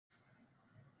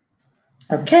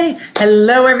Okay.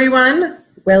 Hello, everyone.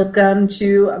 Welcome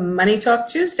to Money Talk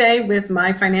Tuesday with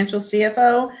my financial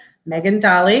CFO, Megan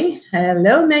Dolly.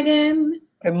 Hello, Megan.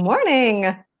 Good morning.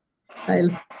 I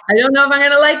don't know if I'm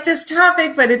going to like this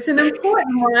topic, but it's an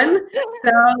important one.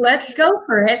 So let's go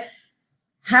for it.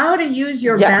 How to use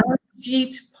your balance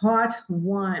sheet, part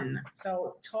one.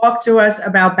 So talk to us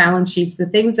about balance sheets, the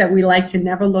things that we like to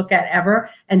never look at ever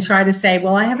and try to say,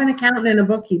 well, I have an accountant and a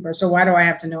bookkeeper, so why do I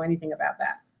have to know anything about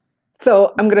that?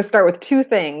 So I'm going to start with two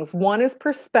things. One is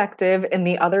perspective, and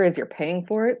the other is you're paying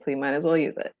for it, so you might as well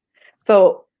use it.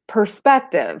 So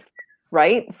perspective,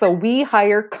 right? So we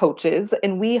hire coaches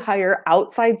and we hire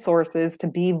outside sources to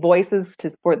be voices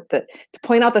to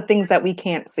point out the things that we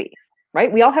can't see,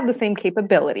 right? We all have the same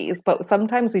capabilities, but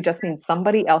sometimes we just need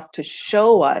somebody else to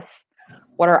show us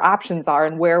what our options are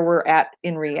and where we're at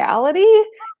in reality,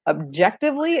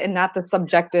 objectively, and not the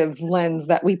subjective lens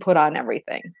that we put on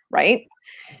everything, right?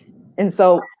 And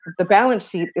so the balance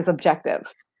sheet is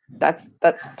objective. That's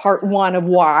part one of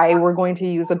why we're going to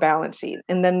use a balance sheet.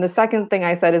 And then the second thing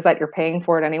I said is that you're paying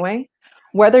for it anyway.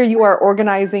 Whether you are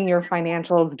organizing your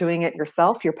financials, doing it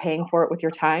yourself, you're paying for it with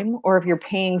your time, or if you're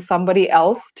paying somebody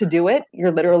else to do it,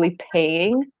 you're literally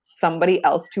paying somebody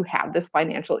else to have this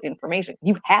financial information.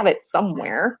 You have it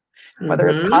somewhere, whether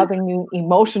it's causing you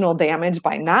emotional damage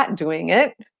by not doing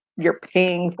it, you're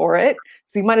paying for it.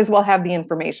 So you might as well have the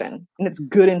information, and it's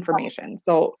good information.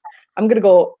 So I'm going to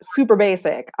go super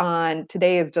basic on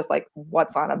today is just like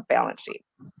what's on a balance sheet,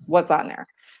 what's on there.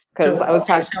 Because I was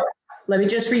talking. So let me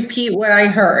just repeat what I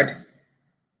heard.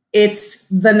 It's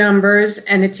the numbers,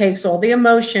 and it takes all the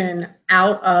emotion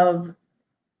out of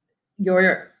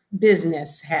your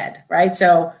business head, right?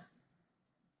 So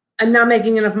I'm not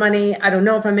making enough money. I don't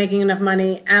know if I'm making enough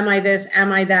money. Am I this?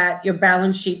 Am I that? Your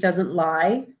balance sheet doesn't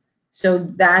lie. So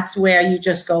that's where you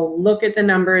just go look at the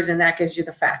numbers, and that gives you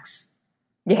the facts.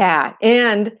 Yeah.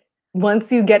 And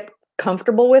once you get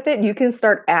comfortable with it, you can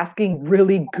start asking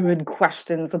really good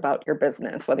questions about your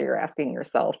business, whether you're asking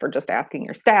yourself or just asking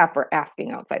your staff or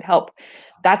asking outside help.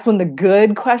 That's when the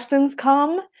good questions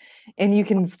come, and you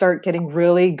can start getting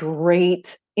really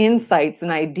great insights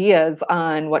and ideas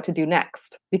on what to do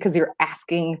next because you're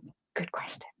asking good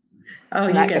questions. Oh,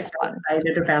 you get so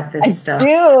excited about this stuff. I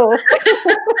do.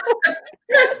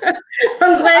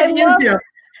 I'm glad you do.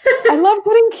 I love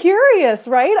getting curious,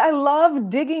 right? I love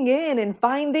digging in and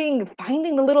finding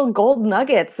the little gold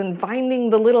nuggets and finding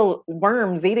the little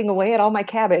worms eating away at all my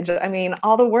cabbage. I mean,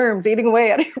 all the worms eating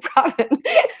away at your profit.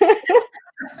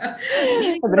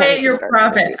 Your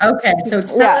profit. Okay, so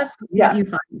tell us what you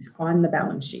find on the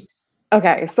balance sheet.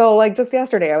 Okay, so like just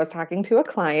yesterday, I was talking to a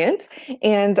client,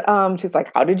 and she's like,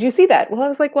 "How did you see that?" Well, I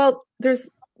was like, "Well, there's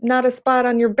not a spot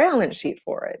on your balance sheet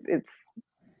for it.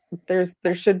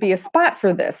 There should be a spot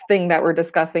for this thing that we're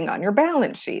discussing on your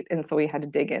balance sheet." And so we had to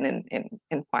dig in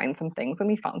and find some things, and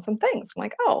we found some things. I'm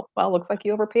like, "Oh, well, looks like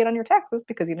you overpaid on your taxes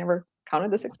because you never counted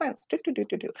this expense."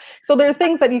 So there are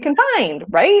things that you can find,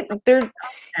 right?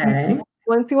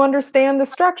 Once you understand the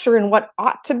structure and what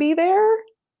ought to be there.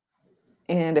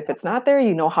 And if it's not there,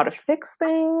 you know how to fix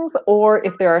things. Or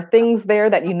if there are things there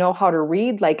that you know how to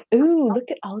read, like, "Ooh,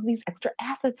 look at all of these extra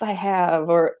assets I have,"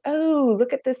 or, "Oh,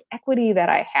 look at this equity that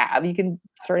I have." You can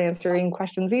start answering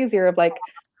questions easier of like,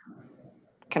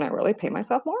 can I really pay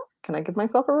myself more? Can I give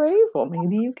myself a raise? Well,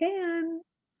 maybe you can.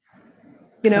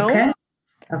 You know? Okay.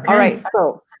 All right.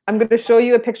 So I'm going to show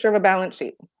you a picture of a balance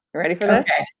sheet. You ready for this?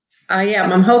 Okay. I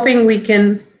am. I'm hoping we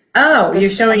can. Oh, you're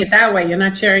showing it that way. You're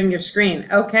not sharing your screen.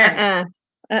 Okay.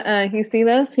 You see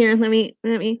this? Here, let me.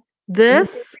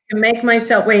 This. I can make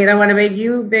myself, wait, I want to make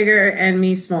you bigger and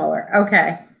me smaller.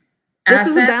 Okay. This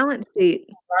is a balance sheet.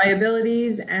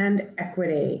 Liabilities and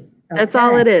equity. Okay. That's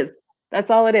all it is. That's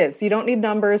all it is. You don't need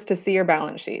numbers to see your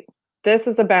balance sheet. This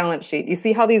is a balance sheet. You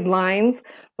see how these lines,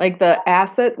 like the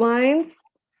asset lines,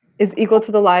 is equal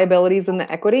to the liabilities and the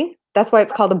equity? That's why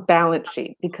it's called a balance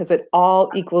sheet, because it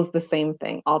all equals the same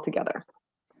thing altogether.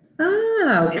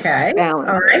 Ah, okay.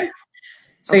 All right.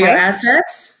 So your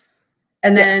assets,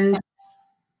 and then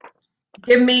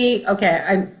give me,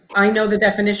 I know the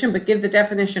definition, but give the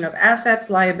definition of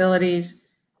assets, liabilities,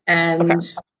 and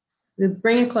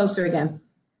bring it closer again.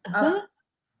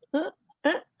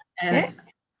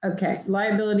 Okay,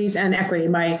 liabilities and equity.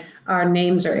 Our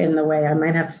names are in the way. I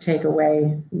might have to take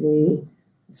away the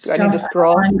stuff. Do I need to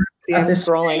scroll? See, I'm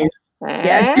scrolling.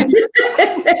 Yes.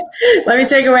 Let me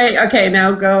take away. Okay,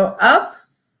 now go up.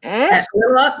 A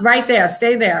little up, right there.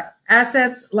 Stay there.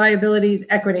 Assets, liabilities,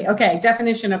 equity. Okay,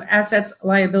 definition of assets,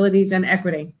 liabilities, and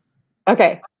equity.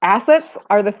 Okay, assets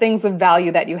are the things of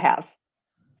value that you have.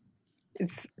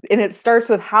 And it starts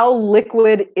with how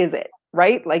liquid is it?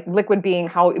 right? Like liquid being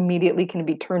how immediately can it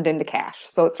be turned into cash.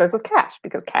 So it starts with cash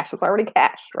because cash is already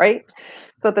cash, right?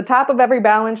 So at the top of every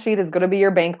balance sheet is going to be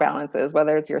your bank balances,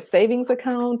 whether it's your savings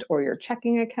account or your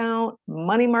checking account,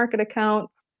 money market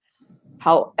accounts.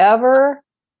 However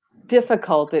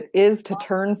difficult it is to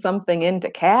turn something into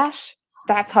cash,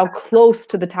 that's how close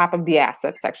to the top of the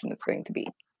asset section it's going to be.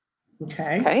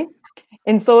 Okay.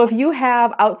 And so if you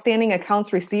have outstanding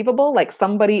accounts receivable, like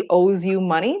somebody owes you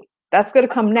money, that's going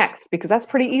to come next because that's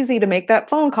pretty easy to make that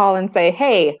phone call and say,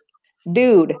 hey,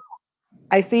 dude,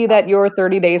 I see that you're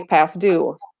 30 days past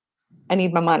due. I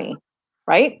need my money,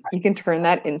 right? You can turn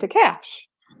that into cash.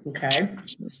 Okay.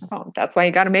 That's why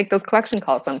you got to make those collection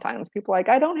calls sometimes. People are like,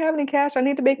 I don't have any cash. I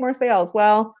need to make more sales.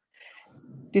 Well,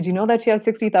 did you know that you have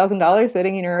 $60,000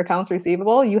 sitting in your accounts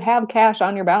receivable? You have cash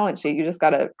on your balance sheet. You just got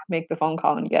to make the phone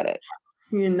call and get it.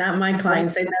 You're not my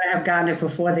clients. They better have gotten it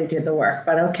before they did the work,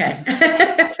 but okay.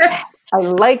 I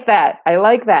like that. I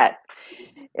like that.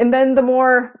 And then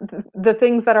the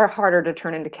things that are harder to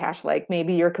turn into cash, like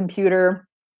maybe your computer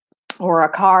or a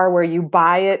car where you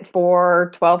buy it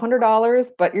for $1,200,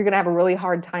 but you're going to have a really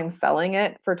hard time selling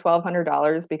it for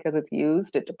 $1,200 because it's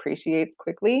used, it depreciates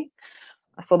quickly.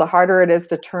 So the harder it is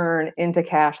to turn into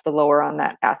cash, the lower on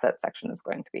that asset section is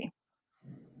going to be.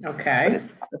 Okay. But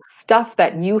it's stuff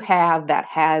that you have that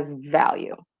has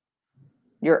value,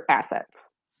 your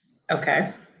assets.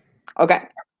 Okay. Okay.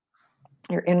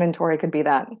 Your inventory could be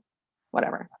that,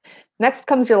 whatever. Next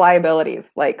comes your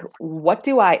liabilities. Like, what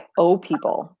do I owe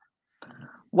people?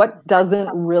 What doesn't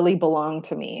really belong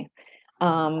to me?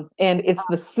 And it's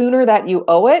the sooner that you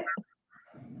owe it,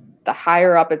 the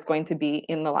higher up it's going to be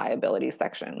in the liability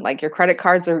section. Like your credit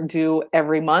cards are due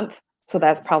every month. So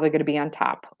that's probably going to be on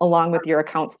top, along with your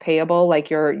accounts payable, like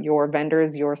your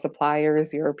vendors, your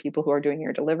suppliers, your people who are doing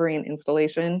your delivery and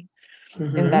installation.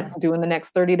 Mm-hmm. And that's due in the next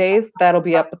 30 days. That'll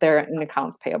be up there in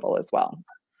accounts payable as well.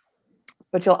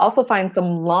 But you'll also find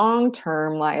some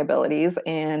long-term liabilities.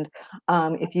 And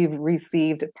if you've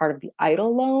received part of the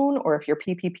EIDL loan or if your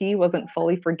PPP wasn't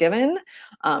fully forgiven,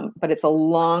 but it's a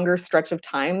longer stretch of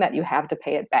time that you have to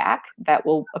pay it back, that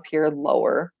will appear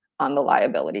lower on the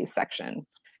liabilities section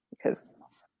because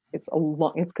it's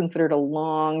considered a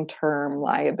long-term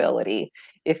liability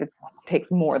if it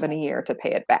takes more than a year to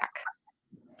pay it back.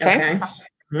 Okay.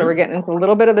 So we're getting into a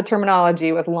little bit of the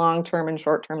terminology with long-term and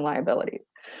short-term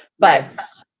liabilities. But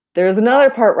there's another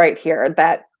part right here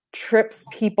that trips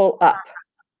people up.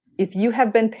 If you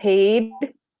have been paid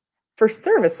for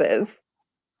services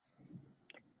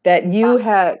that you're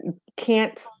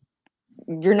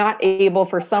not able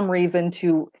for some reason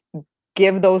to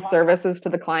give those services to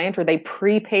the client, or they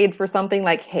prepaid for something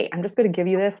like, hey, I'm just going to give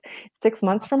you this 6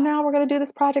 months from now, we're going to do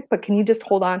this project, but can you just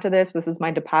hold on to this? This is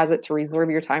my deposit to reserve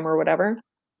your time or whatever.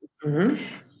 Mm-hmm.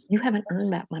 You haven't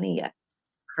earned that money yet.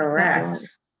 Correct.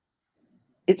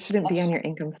 It shouldn't be on your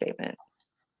income statement.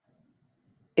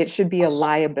 It should be a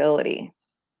liability.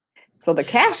 So the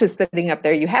cash is sitting up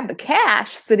there. You have the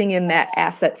cash sitting in that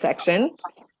asset section,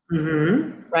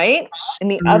 right?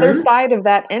 And the other side of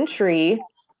that entry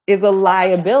is a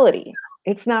liability.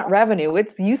 It's not revenue.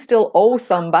 It's you still owe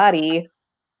somebody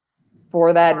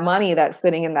for that money that's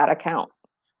sitting in that account.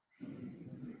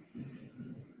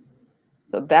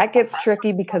 So that gets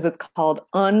tricky because it's called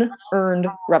unearned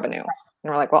revenue.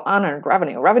 And we're like, well, unearned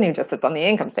revenue just sits on the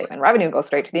income statement. Revenue goes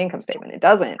straight to the income statement. It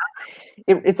doesn't.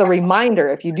 It's a reminder.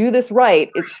 If you do this right,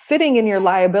 it's sitting in your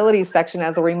liabilities section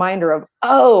as a reminder of,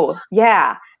 oh,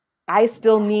 yeah, I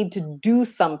still need to do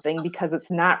something because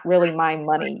it's not really my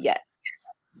money yet.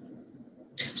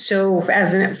 So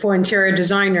for interior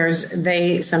designers,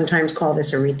 they sometimes call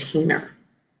this a retainer,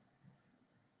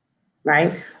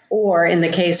 right? Or in the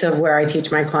case of where I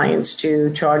teach my clients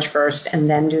to charge first and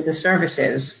then do the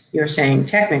services, you're saying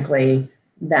technically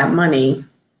that money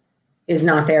is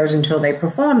not theirs until they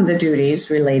perform the duties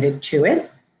related to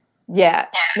it. Yeah.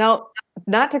 No,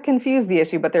 not to confuse the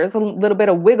issue, but there's a little bit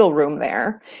of wiggle room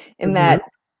there in that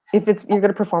if you're going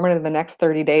to perform it in the next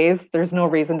 30 days, there's no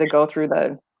reason to go through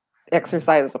the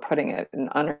exercise of putting it in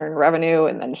unearned revenue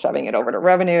and then shoving it over to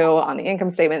revenue on the income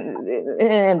statement.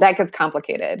 And that gets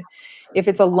complicated. If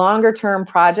it's a longer term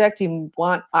project, you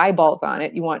want eyeballs on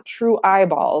it. You want true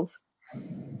eyeballs.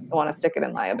 You want to stick it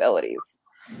in liabilities.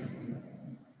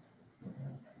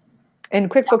 And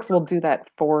QuickBooks will do that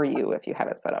for you if you have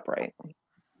it set up right.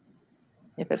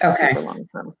 If it's super long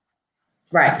term.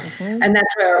 Right. And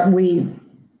that's where we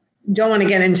don't want to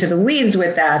get into the weeds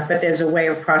with that, but there's a way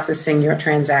of processing your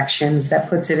transactions that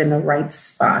puts it in the right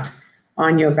spot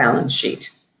on your balance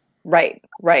sheet. Right.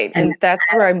 And that's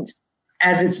where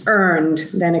as it's earned,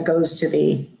 then it goes to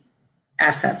the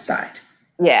asset side.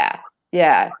 Yeah.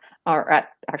 or at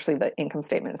actually the income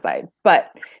statement side,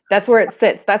 but that's where it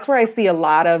sits. That's where I see a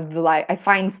lot of I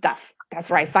find stuff. That's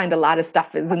where I find a lot of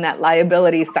stuff is in that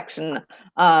liability section.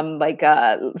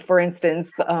 For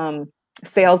instance,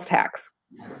 sales tax.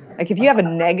 Like if you have a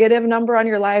negative number on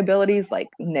your liabilities, like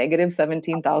negative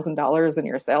 $17,000 in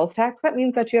your sales tax, that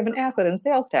means that you have an asset in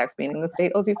sales tax, meaning the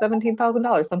state owes you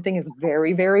 $17,000. Something is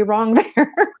very, very wrong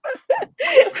there.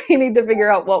 We need to figure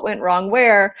out what went wrong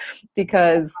where,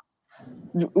 because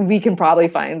we can probably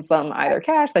find some either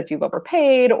cash that you've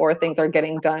overpaid or things are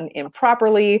getting done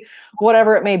improperly,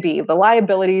 whatever it may be. The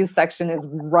liabilities section is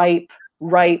ripe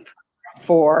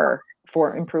for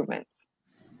improvements.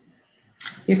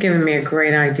 You're giving me a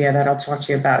great idea that I'll talk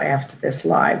to you about after this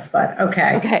live, but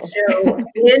okay. So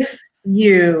if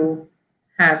you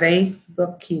have a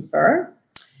bookkeeper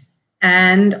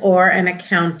and or an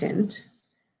accountant,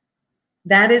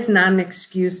 that is not an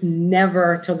excuse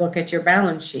never to look at your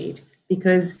balance sheet,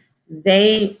 because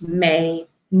they may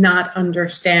not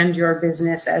understand your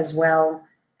business as well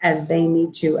as they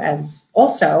need to as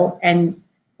also. And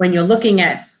when you're looking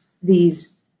at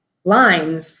these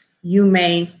lines, you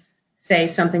may say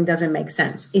something doesn't make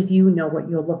sense if you know what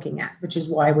you're looking at, which is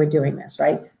why we're doing this,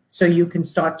 right? So you can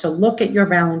start to look at your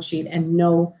balance sheet and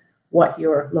know what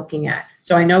you're looking at.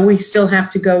 So I know we still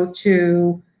have to go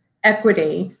to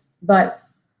equity, but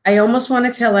I almost want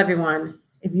to tell everyone,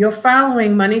 if you're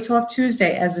following Money Talk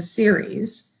Tuesday as a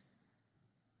series,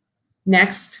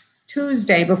 next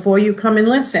Tuesday, before you come and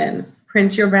listen,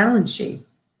 print your balance sheet.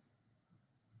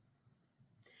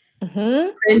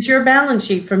 Print your balance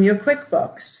sheet from your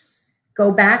QuickBooks.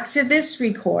 Go back to this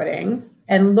recording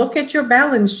and look at your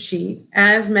balance sheet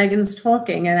as Megan's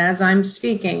talking and as I'm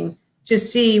speaking to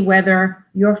see whether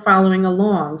you're following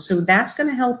along. So that's going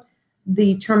to help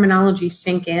the terminology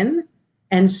sink in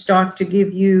and start to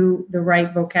give you the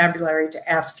right vocabulary to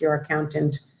ask your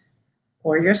accountant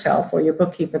or yourself or your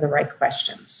bookkeeper the right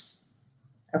questions.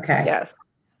 Okay. Yes.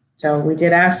 So we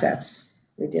did assets.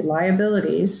 We did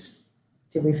liabilities.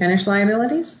 Did we finish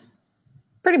liabilities?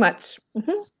 Pretty much.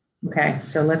 Okay.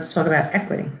 So let's talk about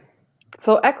equity.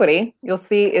 So equity, you'll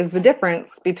see, is the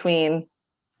difference between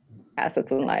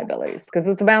assets and liabilities. Because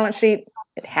it's a balance sheet,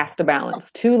 it has to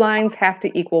balance. Two lines have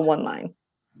to equal one line.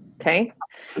 Okay.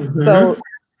 So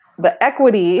the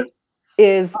equity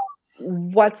is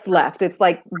what's left. It's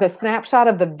like the snapshot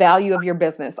of the value of your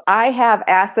business. I have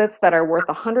assets that are worth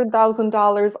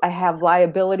 $100,000. I have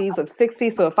liabilities of 60.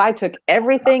 So if I took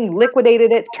everything,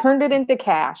 liquidated it, turned it into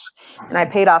cash, and I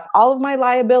paid off all of my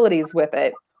liabilities with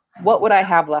it, what would I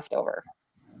have left over?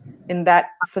 In that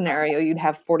scenario, you'd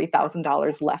have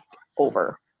 $40,000 left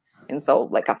over. And so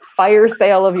like a fire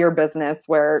sale of your business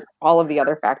where all of the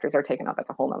other factors are taken out, that's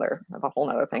a whole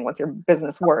nother thing. What's your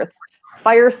business worth?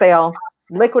 Fire sale,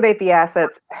 liquidate the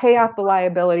assets, pay off the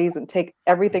liabilities, and take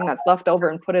everything that's left over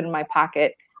and put it in my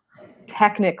pocket.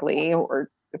 Technically or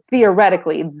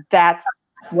theoretically, that's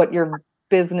what your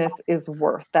business is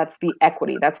worth. That's the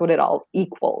equity. That's what it all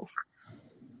equals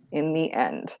in the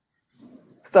end.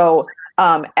 So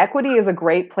equity is a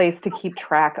great place to keep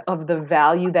track of the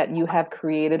value that you have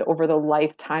created over the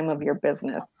lifetime of your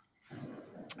business.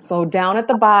 So down at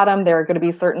the bottom, there are going to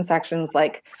be certain sections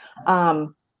like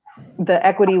the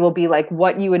equity will be like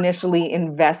what you initially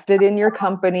invested in your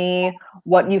company,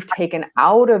 what you've taken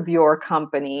out of your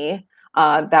company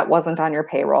that wasn't on your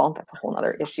payroll. That's a whole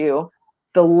other issue.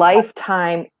 The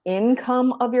lifetime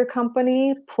income of your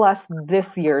company plus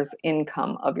this year's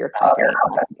income of your company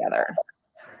together.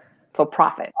 So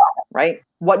profit, right?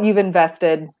 What you've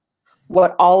invested,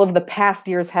 what all of the past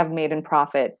years have made in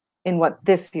profit, and what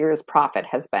this year's profit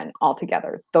has been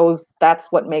altogether. That's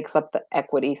what makes up the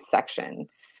equity section.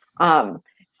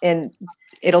 And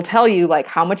it'll tell you like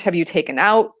how much have you taken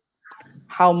out,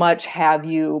 how much have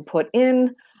you put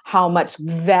in, how much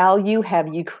value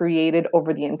have you created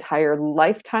over the entire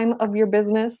lifetime of your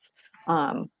business.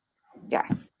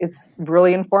 Yes, it's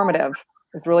really informative.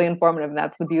 It's really informative. And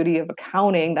that's the beauty of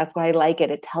accounting. That's why I like it.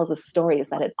 It tells us stories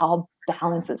that it all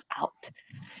balances out.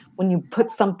 When you put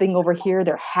something over here,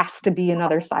 there has to be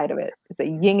another side of it. It's a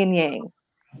yin and yang.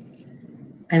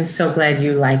 I'm so glad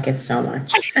you like it so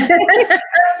much.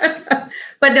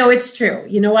 But no, it's true.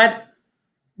 You know what?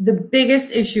 The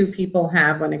biggest issue people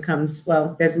have when it comes,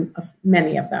 well, there's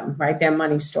many of them, right? Their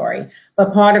money story.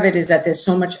 But part of it is that there's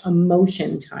so much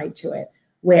emotion tied to it,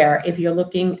 where if you're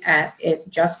looking at it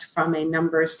just from a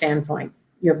numbers standpoint,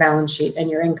 your balance sheet and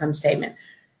your income statement,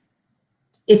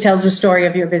 it tells the story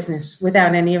of your business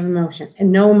without any emotion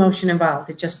and no emotion involved.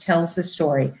 It just tells the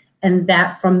story. And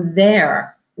that from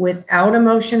there, without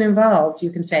emotion involved,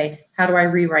 you can say, how do I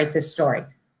rewrite this story?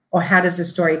 Or how does the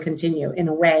story continue in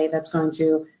a way that's going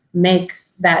to make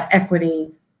that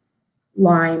equity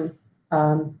line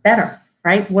better,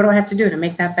 right? What do I have to do to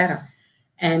make that better?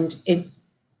 And it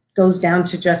goes down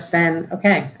to just then,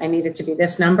 okay, I need it to be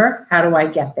this number. How do I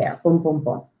get there? Boom, boom,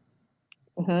 boom.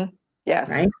 Mm-hmm. Yes.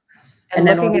 Right. And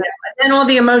then all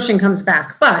the emotion comes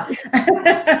back. But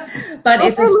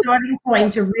it's a starting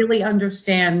point to really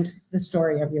understand the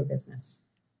story of your business.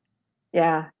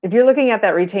 Yeah. If you're looking at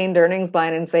that retained earnings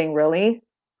line and saying, really,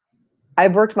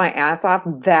 I've worked my ass off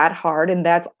that hard and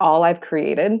that's all I've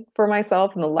created for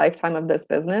myself in the lifetime of this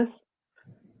business,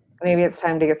 maybe it's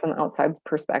time to get some outside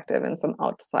perspective and some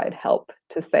outside help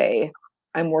to say,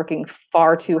 I'm working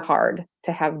far too hard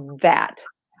to have that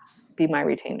be my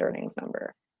retained earnings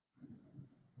number.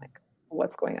 Like,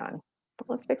 what's going on? But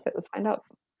let's fix it. Let's find out.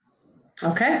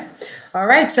 Okay. All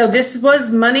right. So this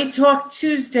was Money Talk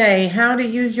Tuesday, how to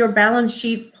use your balance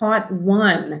sheet part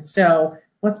 1. So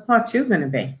what's part 2 going to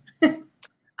be?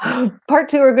 Part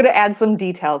 2, we're going to add some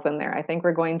details in there. I think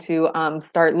we're going to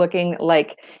start looking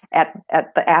like at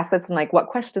the assets and like what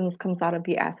questions comes out of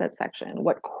the asset section,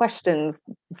 what questions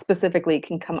specifically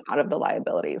can come out of the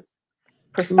liabilities.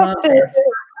 Perspective.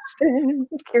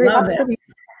 Love this.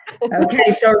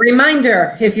 Okay, so a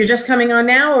reminder, if you're just coming on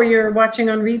now or you're watching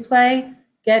on replay,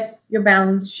 get your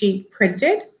balance sheet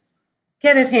printed,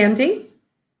 get it handy,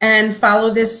 and follow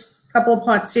this couple of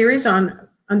part series on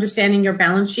understanding your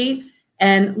balance sheet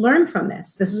and learn from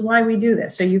this. This is why we do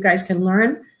this, so you guys can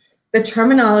learn the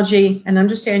terminology and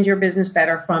understand your business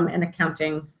better from an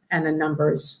accounting and a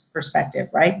numbers perspective,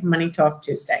 right? Money Talk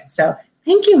Tuesday. So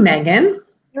thank you, Megan.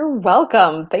 You're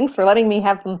welcome. Thanks for letting me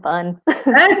have some fun.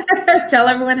 Tell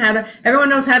everyone everyone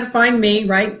knows how to find me,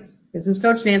 right? Business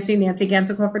Coach Nancy,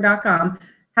 nancyganzekaufer.com.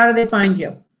 How do they find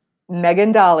you?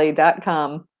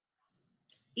 megandolly.com.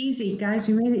 Easy, guys.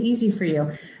 We made it easy for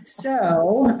you.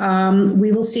 So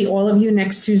we will see all of you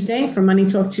next Tuesday for Money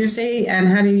Talk Tuesday and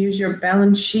how to use your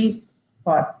balance sheet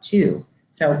part 2.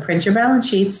 So print your balance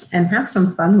sheets and have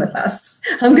some fun with us.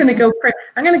 I'm gonna go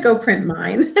print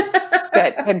mine.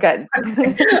 Good. All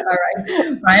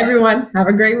right. Bye, everyone. Have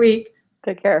a great week.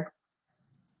 Take care.